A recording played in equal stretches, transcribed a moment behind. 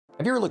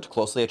Have you ever looked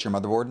closely at your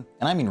motherboard,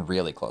 and I mean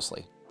really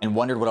closely, and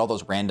wondered what all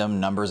those random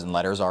numbers and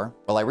letters are?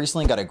 Well, I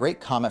recently got a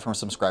great comment from a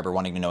subscriber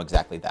wanting to know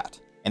exactly that.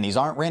 And these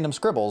aren't random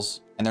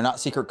scribbles, and they're not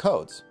secret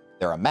codes.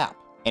 They're a map.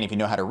 And if you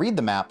know how to read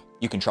the map,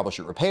 you can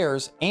troubleshoot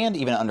repairs and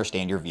even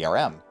understand your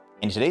VRM.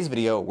 In today's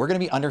video, we're going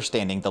to be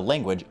understanding the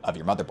language of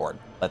your motherboard.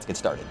 Let's get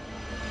started.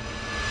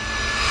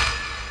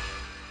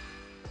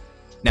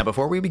 Now,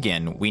 before we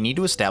begin, we need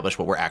to establish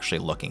what we're actually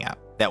looking at.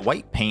 That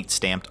white paint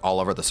stamped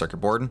all over the circuit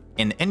board,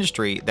 in the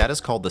industry, that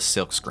is called the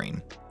silk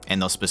screen. And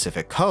those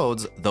specific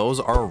codes, those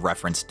are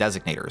reference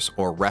designators,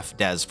 or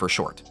RefDes for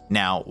short.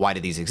 Now, why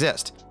do these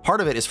exist? Part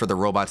of it is for the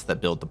robots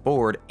that build the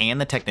board and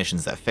the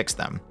technicians that fix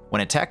them.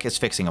 When a tech is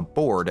fixing a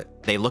board,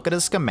 they look at a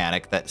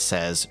schematic that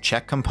says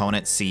check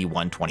component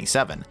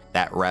C127.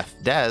 That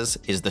RefDes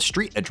is the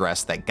street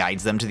address that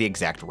guides them to the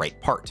exact right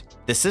part.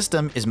 The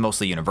system is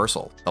mostly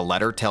universal. The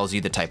letter tells you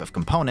the type of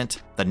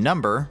component, the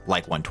number,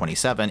 like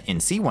 127 in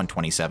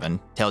C127,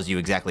 tells you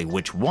exactly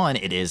which one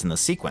it is in the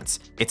sequence.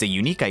 It's a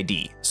unique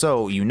ID,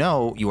 so you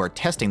know you are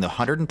testing the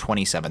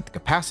 127th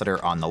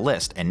capacitor on the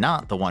list and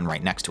not the one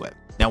right next to it.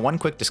 Now, one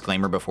quick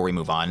disclaimer before we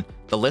move on.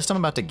 The list I'm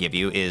about to give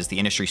you is the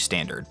industry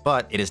standard,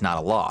 but it is not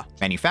a law.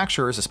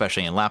 Manufacturers,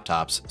 especially in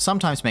laptops,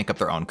 sometimes make up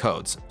their own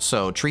codes,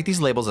 so treat these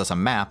labels as a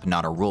map,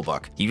 not a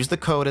rulebook. Use the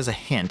code as a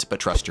hint,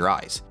 but trust your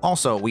eyes.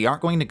 Also, we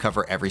aren't going to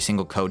cover every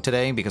single code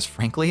today because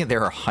frankly,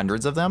 there are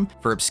hundreds of them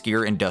for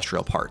obscure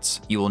industrial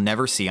parts you will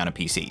never see on a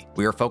PC.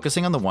 We are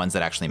focusing on the ones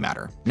that actually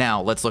matter.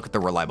 Now, let's look at the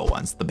reliable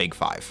ones, the big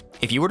five.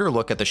 If you were to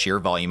look at the sheer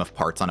volume of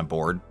parts on a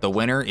board, the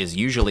winner is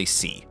usually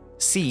C.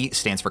 C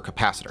stands for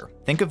capacitor.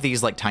 Think of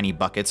these like tiny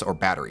buckets or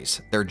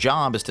batteries. Their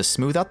job is to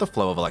smooth out the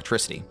flow of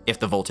electricity. If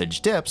the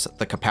voltage dips,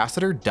 the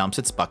capacitor dumps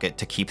its bucket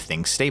to keep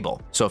things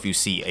stable. So if you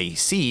see a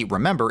C,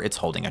 remember it's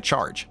holding a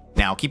charge.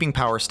 Now, keeping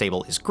power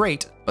stable is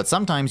great, but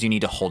sometimes you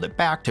need to hold it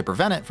back to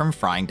prevent it from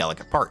frying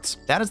delicate parts.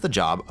 That is the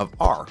job of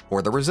R,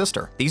 or the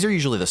resistor. These are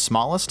usually the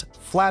smallest,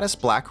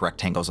 flattest black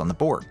rectangles on the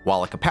board.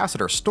 While a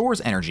capacitor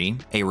stores energy,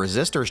 a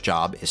resistor's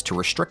job is to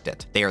restrict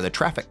it. They are the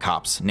traffic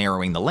cops,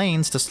 narrowing the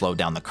lanes to slow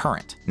down the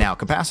current. Now,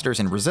 capacitors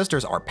and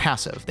resistors are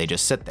passive, they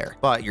just sit there.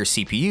 But your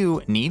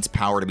CPU needs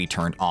power to be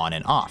turned on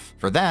and off.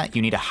 For that,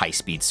 you need a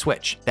high-speed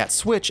switch. That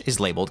switch is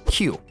labeled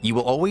Q. You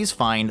will always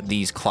find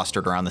these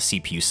clustered around the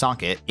CPU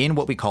socket in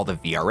what we call the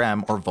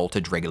VRM, or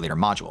voltage regulator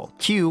module.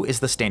 Q is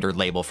the standard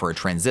label for a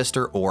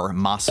transistor or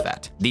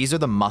MOSFET. These are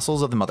the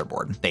muscles of the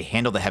motherboard. They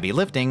handle the heavy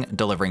lifting,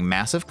 delivering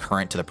massive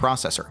current to the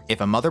processor.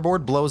 If a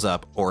motherboard blows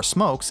up or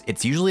smokes,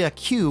 it's usually a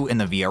Q in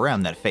the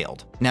VRM that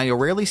failed. Now, you'll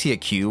rarely see a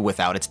Q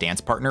without its dance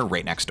partner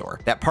right next door.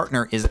 That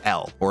partner is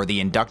L, or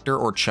the inductor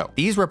or choke.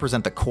 These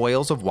represent the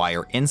coils of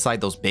wire inside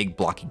those big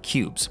blocky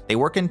cubes. They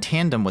work in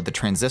tandem with the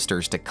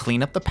transistors to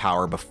clean up the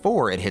power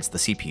before it hits the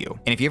CPU.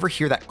 And if you ever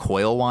hear that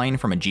coil whine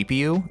from a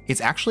GPU, it's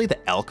actually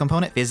the L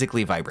component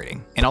physically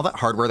vibrating. And all that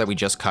hardware that we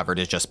just covered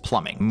is just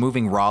plumbing,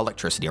 moving raw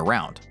electricity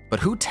around. But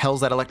who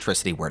tells that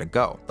electricity where to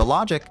go? The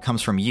logic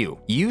comes from U.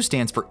 U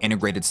stands for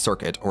integrated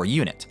circuit or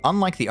unit.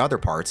 Unlike the other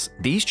parts,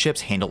 these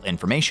chips handle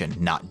information,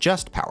 not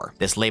just power.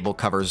 This label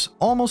covers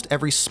almost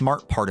every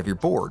smart part of your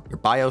board, your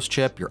BIOS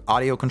chip, your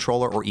audio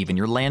controller, or even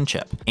your LAN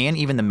chip, and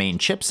even the main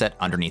chipset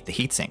underneath the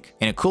heatsink.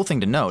 And a cool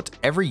thing to note,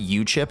 every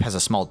U chip has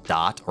a small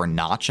dot or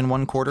notch in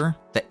one quarter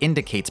that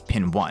indicates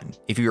pin 1.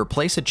 If you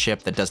replace a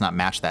chip that does not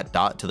match that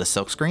dot to the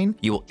silk screen,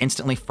 you will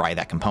instantly fry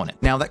that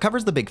component. Now, that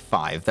covers the big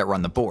five that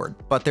run the board,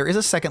 but there is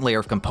a second layer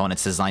of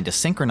components designed to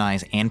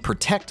synchronize and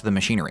protect the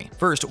machinery.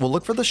 First, we'll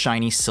look for the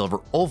shiny silver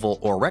oval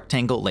or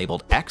rectangle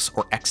labeled X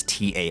or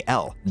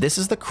XTAL. This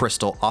is the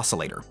crystal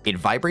oscillator. It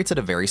vibrates at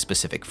a very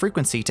specific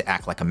frequency to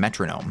act like a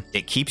metronome.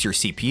 It keeps your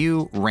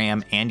CPU,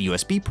 RAM, and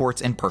USB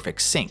ports in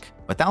perfect sync.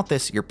 Without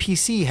this, your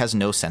PC has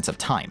no sense of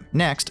time.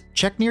 Next,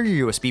 check near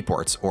your USB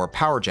ports or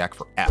power jack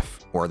for F,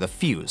 or the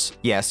fuse.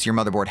 Yes, your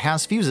motherboard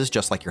has fuses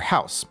just like your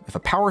house. If a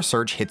power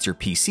surge hits your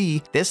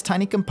PC, this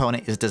tiny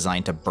component is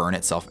designed to burn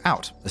itself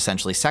out,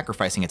 essentially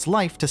sacrificing its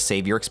life to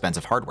save your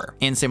expensive hardware.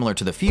 And similar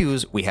to the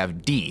fuse, we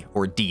have D,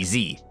 or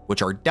DZ,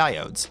 which are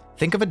diodes.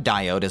 Think of a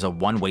diode as a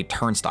one-way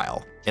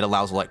turnstile. It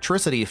allows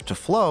electricity to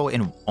flow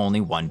in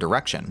only one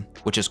direction,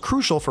 which is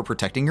crucial for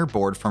protecting your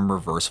board from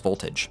reverse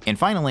voltage. And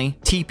finally,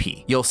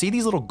 TP. You'll see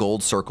these little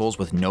gold circles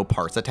with no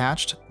parts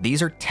attached.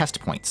 These are test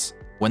points.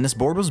 When this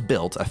board was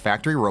built, a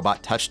factory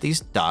robot touched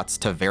these dots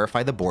to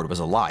verify the board was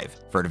alive.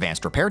 For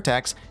advanced repair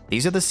techs,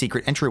 these are the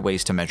secret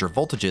entryways to measure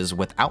voltages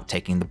without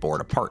taking the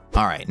board apart.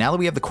 Alright, now that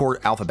we have the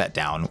core alphabet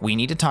down, we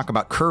need to talk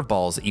about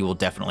curveballs that you will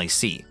definitely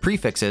see,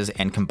 prefixes,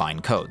 and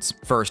combined codes.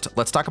 First,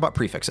 let's talk about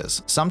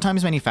prefixes.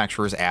 Sometimes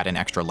manufacturers add an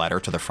extra letter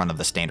to the front of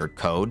the standard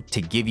code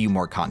to give you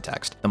more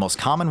context. The most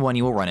common one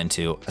you will run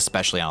into,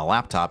 especially on a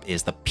laptop,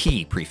 is the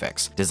P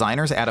prefix.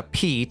 Designers add a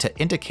P to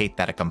indicate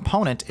that a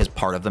component is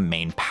part of the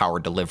main power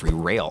delivery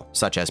rail,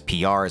 such as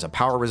PR is a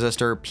power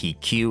resistor,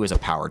 PQ is a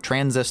power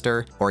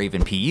transistor, or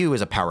even PU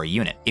is a power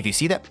unit. If you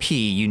see that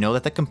P, you know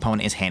that the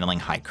component is handling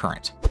high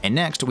current. And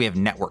next, we have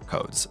network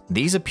codes.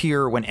 These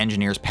appear when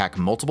engineers pack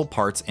multiple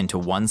parts into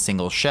one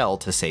single shell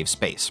to save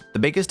space. The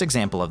biggest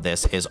example of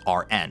this is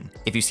RN.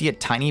 If you see a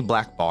tiny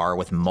black bar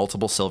with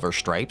multiple silver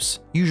stripes,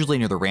 usually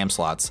near the RAM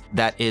slots,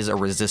 that is a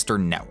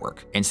resistor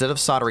network. Instead of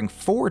soldering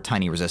 4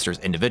 tiny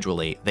resistors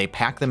individually, they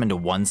pack them into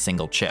one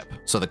single chip,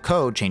 so the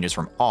code changes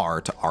from R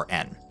to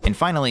RN. And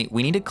finally,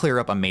 we need to clear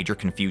up a major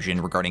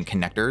confusion regarding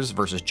connectors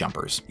versus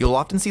jumpers. You'll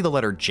often see the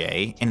letter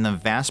J, and in the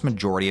vast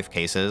majority of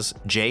cases,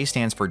 J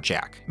stands for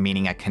jack,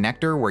 meaning a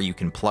connector where you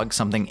can plug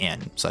something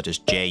in, such as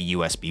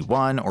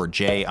JUSB1 or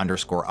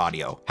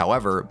J_audio.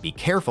 However, be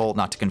careful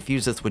not to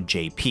confuse this with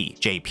JP.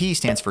 JP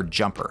stands for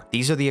jumper.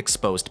 These are the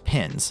exposed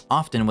pins,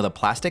 often with a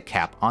plastic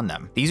cap on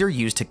them. These are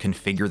used to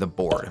configure the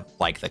board,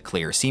 like the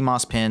clear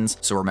CMOS pins,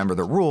 so remember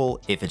the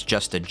rule, if it's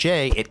just a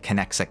J, it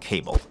connects a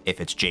cable. If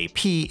it's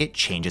JP, it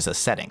changes a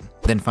setting.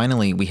 Then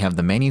finally, we have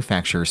the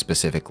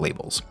manufacturer-specific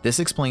labels. This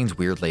explains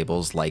weird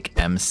labels like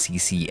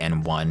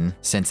MCCN1.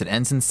 Since it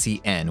ends in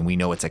CN, we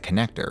know it's a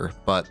connector,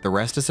 but the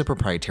rest is a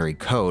proprietary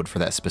code for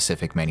that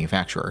specific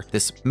manufacturer.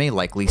 This may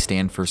likely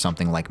stand for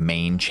something like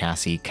main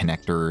chassis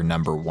connector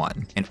number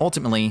 1. And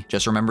ultimately,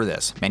 just remember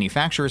this,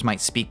 manufacturers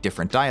might speak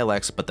different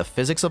dialects, but the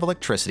physics of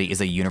electricity is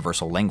a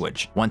universal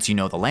language. Once you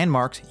know the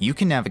landmarks, you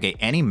can navigate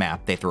any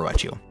map they throw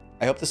at you.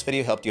 I hope this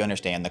video helped you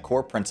understand the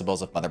core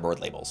principles of motherboard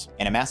labels.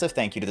 And a massive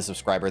thank you to the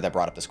subscriber that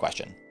brought up this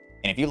question.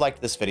 And if you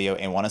liked this video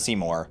and want to see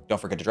more,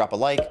 don't forget to drop a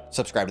like,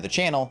 subscribe to the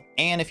channel,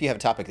 and if you have a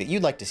topic that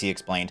you'd like to see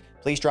explained,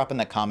 please drop in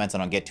the comments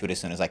and I'll get to it as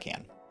soon as I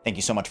can. Thank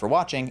you so much for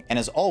watching, and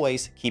as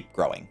always, keep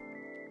growing.